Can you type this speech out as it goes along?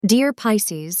Dear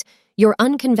Pisces, your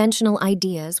unconventional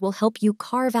ideas will help you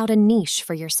carve out a niche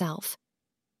for yourself.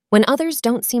 When others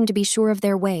don't seem to be sure of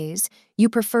their ways, you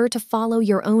prefer to follow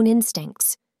your own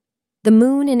instincts. The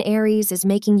moon in Aries is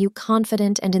making you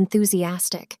confident and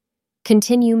enthusiastic.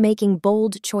 Continue making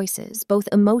bold choices, both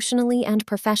emotionally and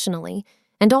professionally,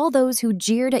 and all those who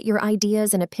jeered at your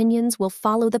ideas and opinions will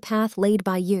follow the path laid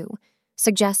by you,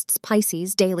 suggests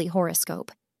Pisces' daily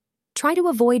horoscope. Try to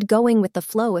avoid going with the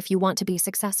flow if you want to be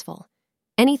successful.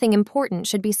 Anything important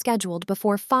should be scheduled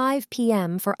before 5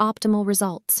 p.m. for optimal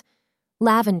results.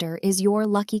 Lavender is your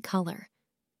lucky color.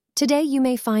 Today you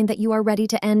may find that you are ready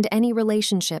to end any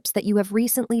relationships that you have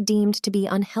recently deemed to be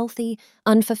unhealthy,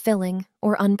 unfulfilling,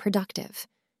 or unproductive.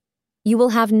 You will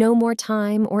have no more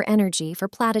time or energy for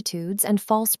platitudes and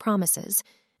false promises,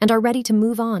 and are ready to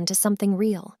move on to something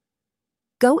real.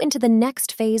 Go into the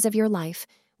next phase of your life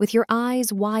with your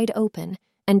eyes wide open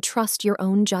and trust your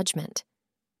own judgment.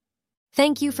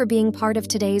 Thank you for being part of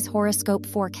today's horoscope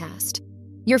forecast.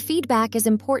 Your feedback is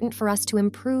important for us to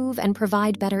improve and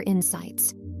provide better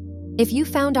insights. If you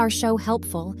found our show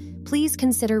helpful, please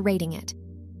consider rating it.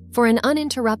 For an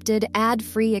uninterrupted,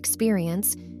 ad-free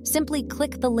experience, simply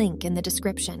click the link in the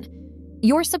description.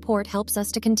 Your support helps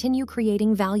us to continue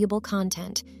creating valuable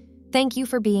content. Thank you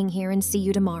for being here and see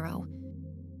you tomorrow.